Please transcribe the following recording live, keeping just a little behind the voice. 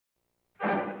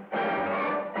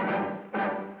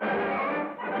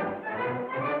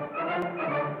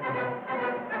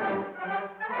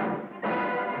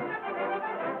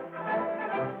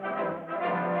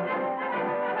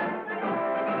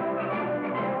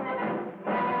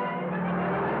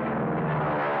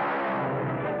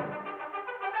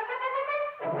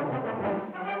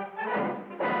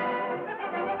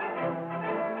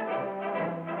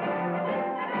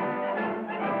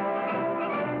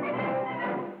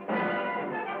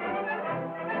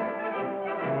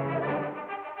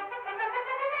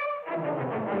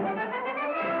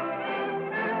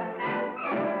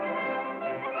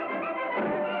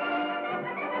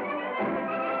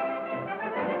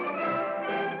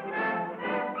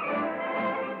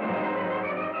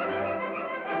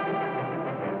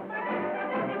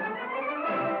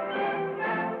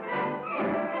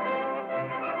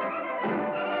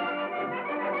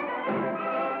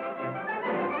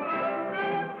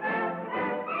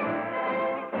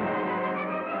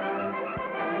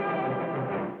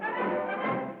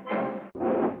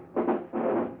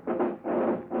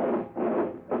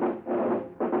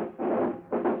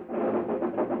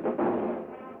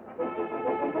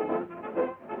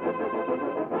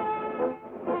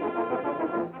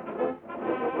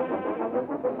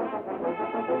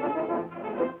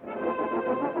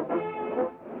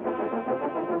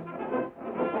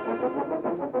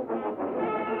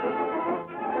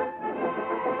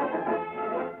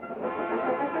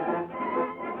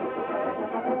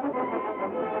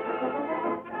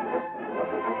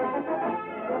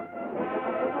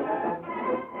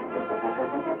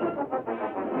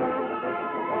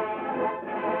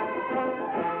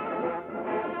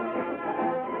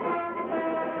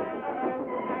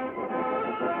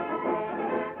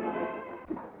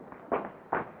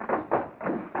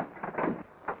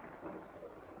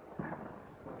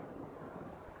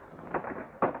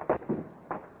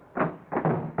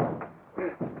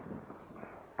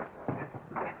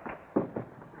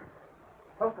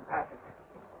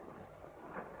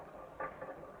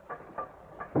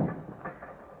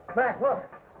Frank, look.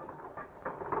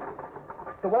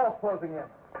 The wall's closing in.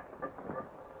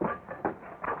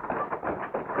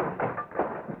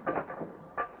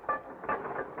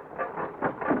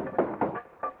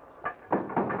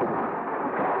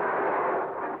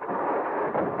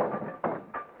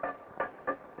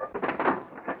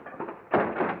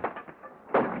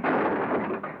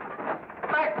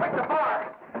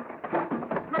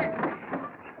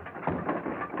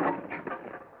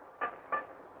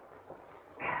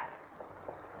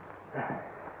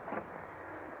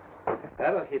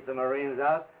 That'll keep the Marines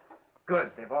out.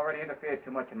 Good. They've already interfered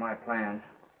too much in my plans.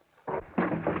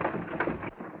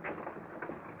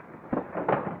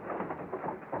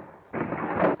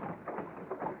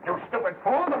 You stupid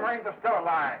fool! The Marines are still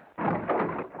alive.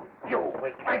 You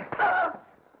weakling!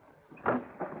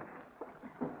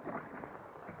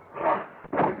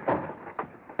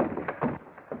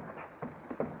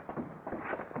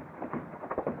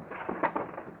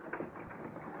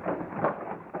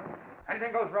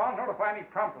 Anything goes wrong, notify me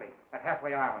promptly at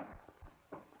Halfway Island.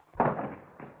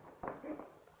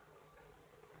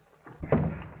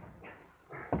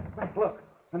 Frank, look.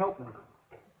 An opening.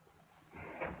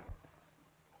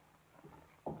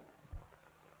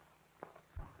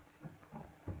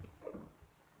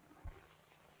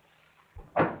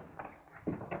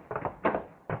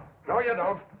 No, you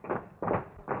don't.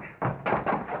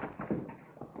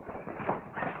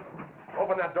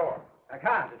 Open that door. I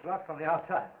can't. It's locked from the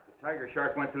outside. The tiger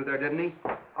shark went through there, didn't he?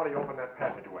 How do you open that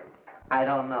passageway? I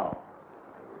don't know.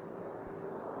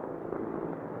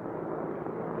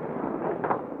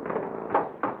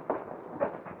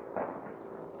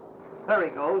 There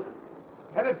he goes.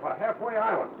 Headed for Halfway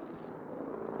Island.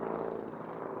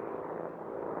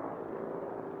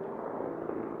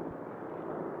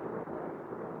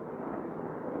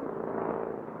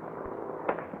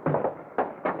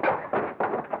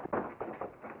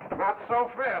 Not so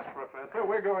fast, Professor.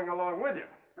 We're going along with you.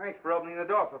 Thanks for opening the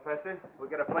door, Professor. We'll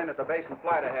get a plane at the base and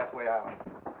fly to Halfway Island.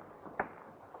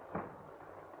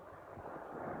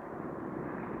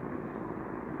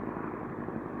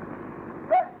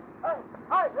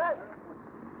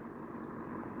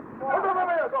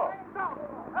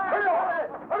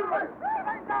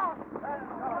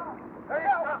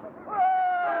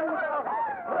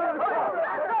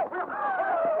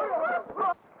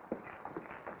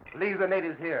 Leave the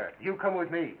natives here. You come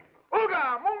with me.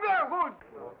 Uga! Munga! Hood!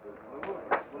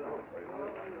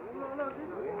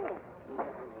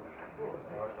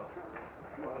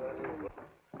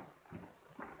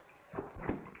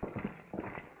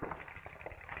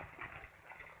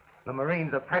 The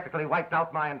Marines have practically wiped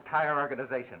out my entire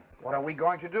organization. What are we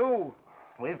going to do?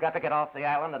 We've got to get off the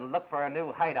island and look for a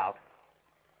new hideout.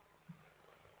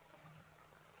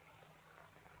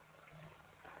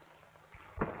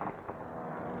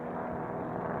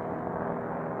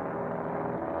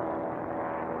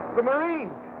 The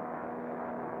Marines!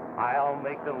 I'll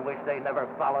make them wish they never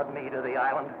followed me to the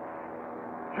island.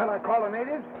 Shall I call the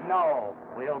natives? No,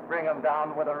 we'll bring them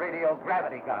down with a radio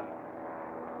gravity gun.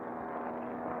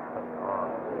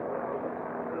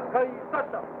 Hey,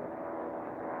 stop them!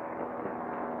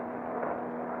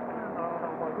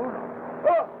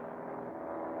 Oh!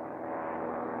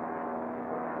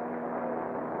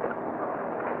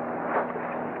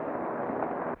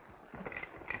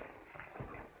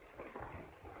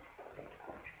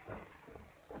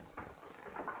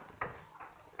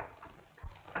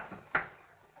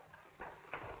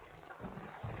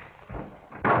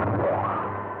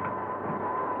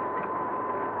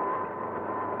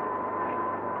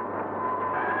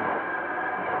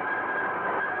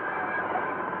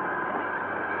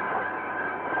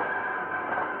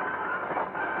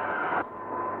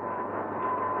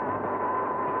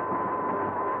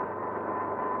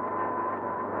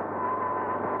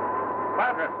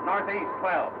 Quadrant, northeast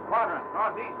 12. Quadrant,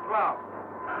 northeast 12.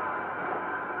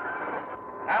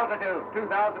 Altitude,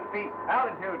 2,000 feet.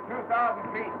 Altitude, 2,000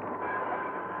 feet.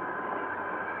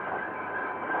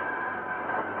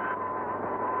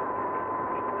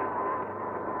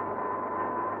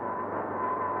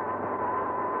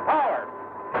 Power.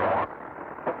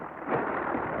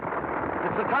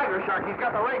 It's the tiger shark. He's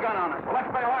got the ray gun on us.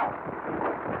 Let's bail out.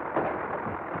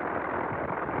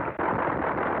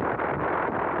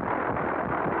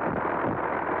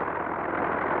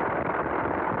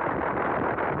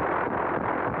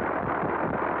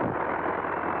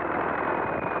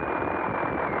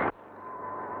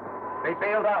 They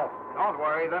bailed out. Don't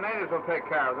worry, the natives will take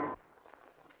care of them.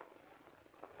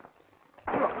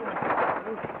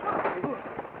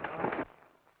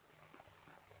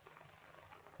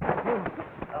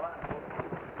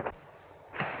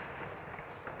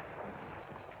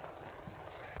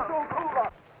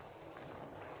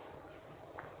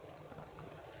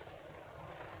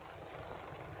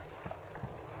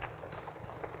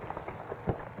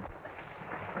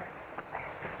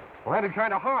 Landed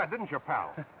kind of hard, didn't you,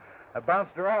 pal? I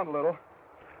bounced around a little.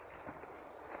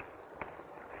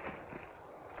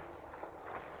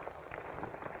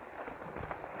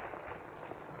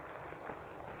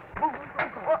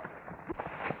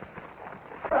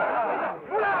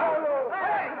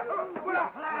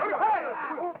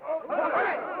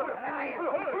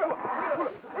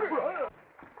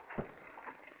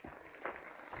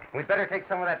 We'd better take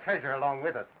some of that treasure along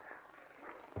with us.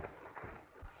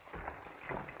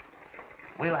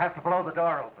 We'll have to blow the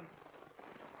door open.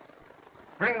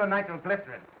 Bring the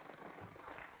nitroglycerin.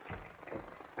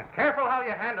 And careful how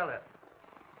you handle it.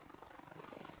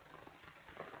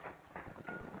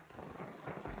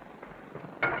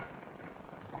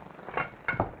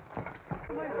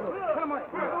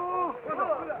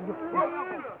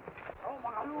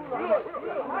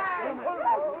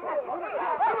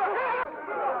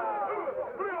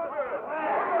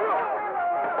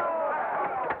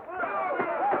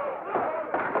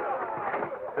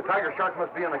 The tiger shark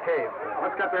must be in the cave.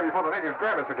 Let's get there before the natives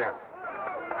grab us again.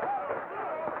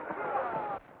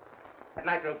 That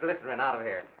nitroglycerin out of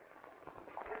here.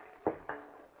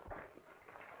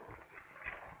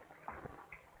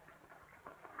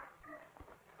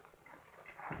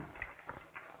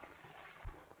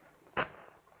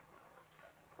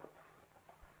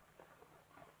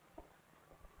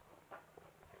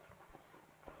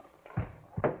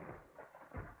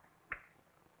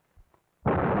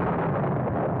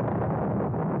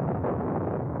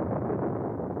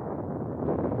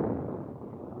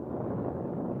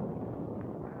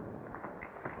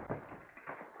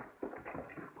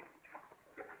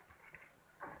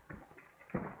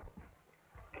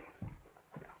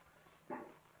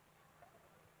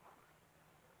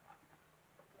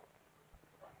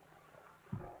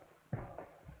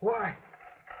 Why,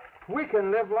 we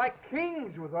can live like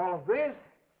kings with all of this.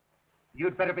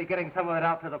 You'd better be getting some of it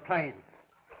out to the plains.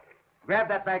 Grab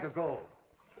that bag of gold.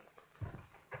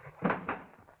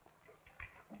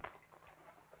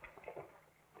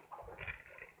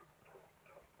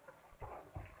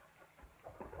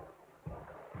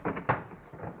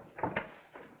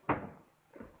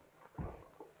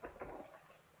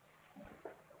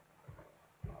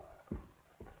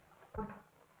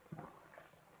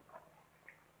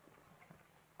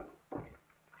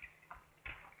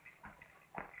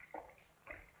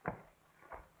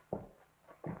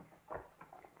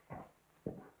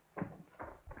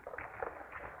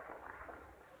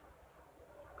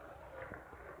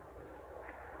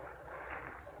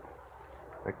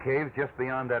 The cave's just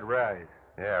beyond that rise.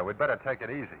 Yeah, we'd better take it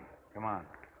easy. Come on.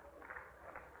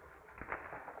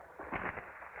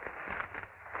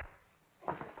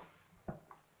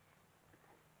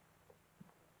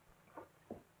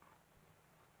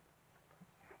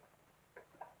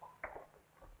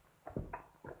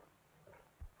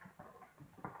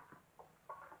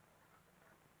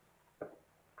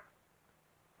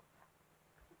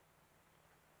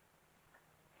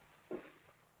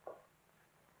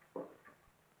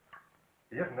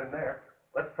 He isn't in there.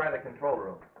 Let's try the control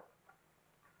room.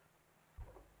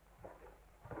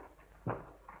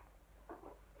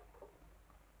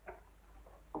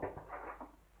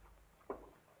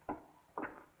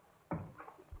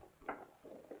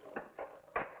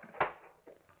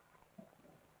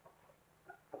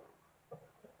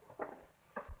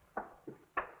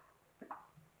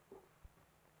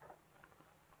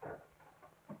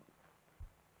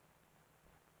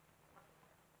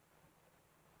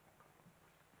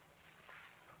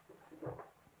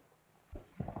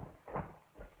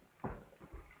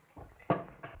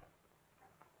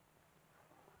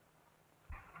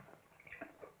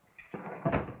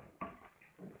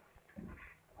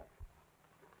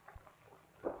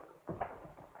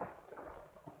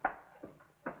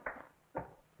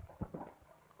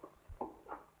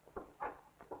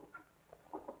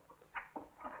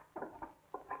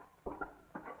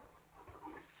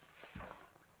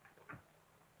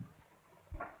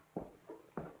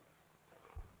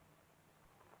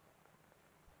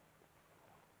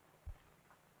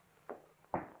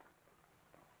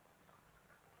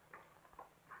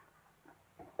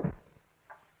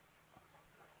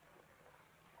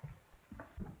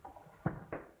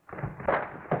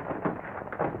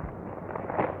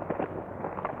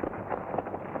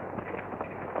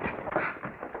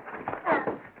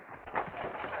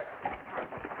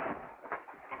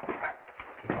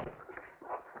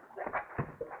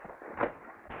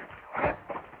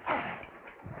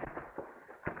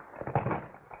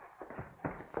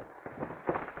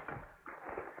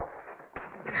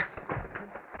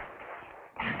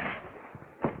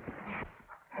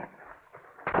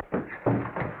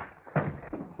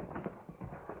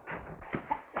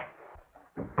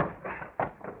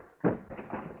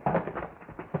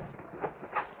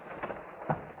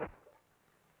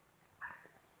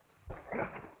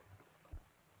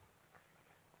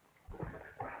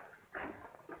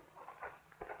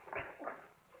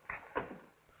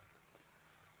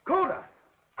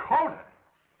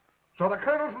 So the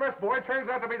colonel's mess boy turns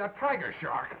out to be the tiger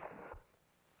shark.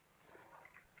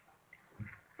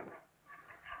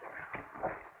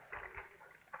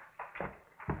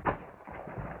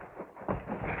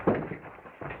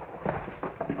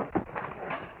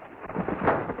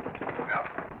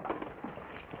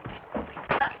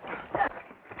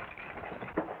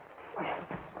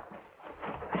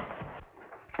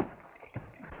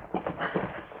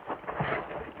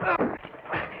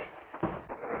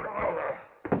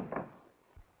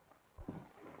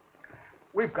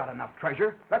 We've got enough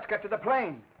treasure. Let's get to the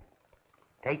plane.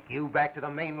 Take you back to the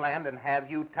mainland and have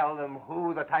you tell them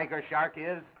who the tiger shark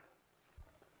is?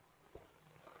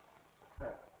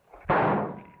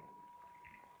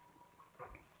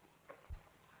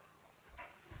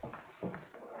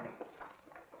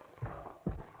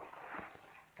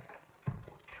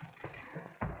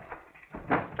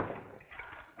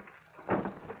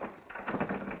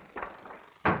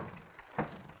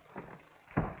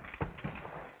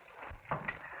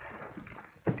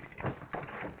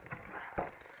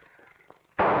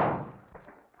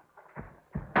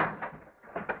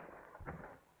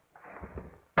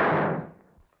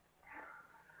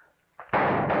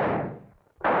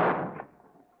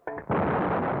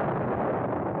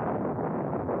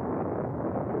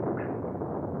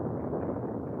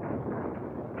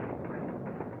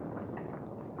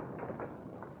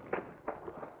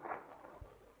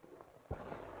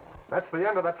 That's the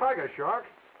end of the tiger shark.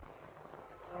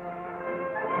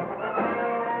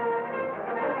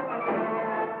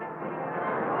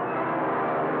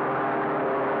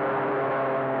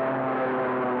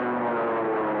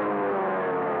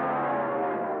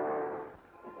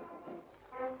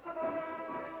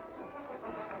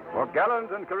 For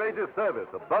gallant and courageous service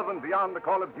above and beyond the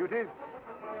call of duty, it's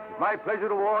my pleasure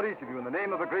to award each of you in the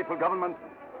name of the grateful government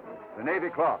the Navy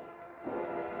Cross.